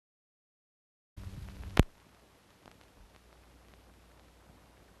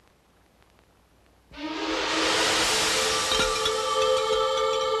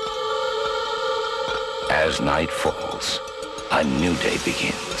As night falls, a new day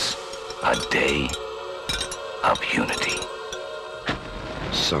begins. A day of unity.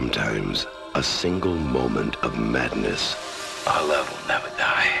 Sometimes, a single moment of madness. Our love will never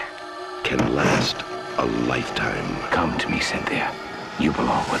die. Can last a lifetime. Come to me, Cynthia. You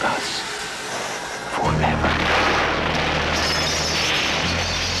belong with us. Forever.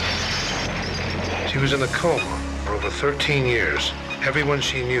 She was in a coma for over 13 years. Everyone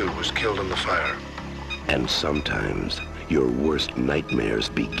she knew was killed in the fire. And sometimes, your worst nightmares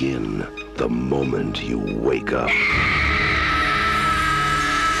begin the moment you wake up.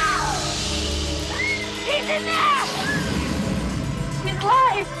 He's in there! He's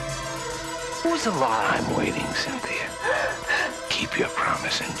alive! Who's alive? I'm waiting, Cynthia. Keep your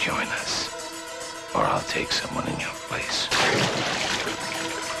promise and join us, or I'll take someone in your place.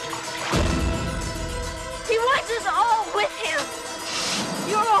 He wants us all with him!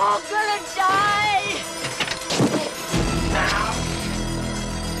 You're all gonna die! Now.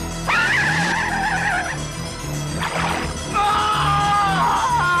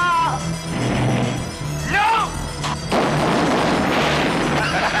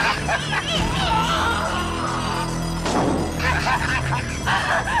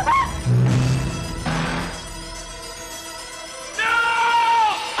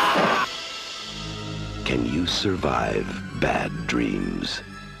 Can you survive bad dreams?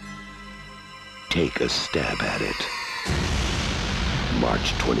 Take a stab at it.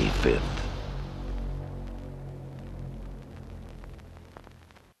 March 25th.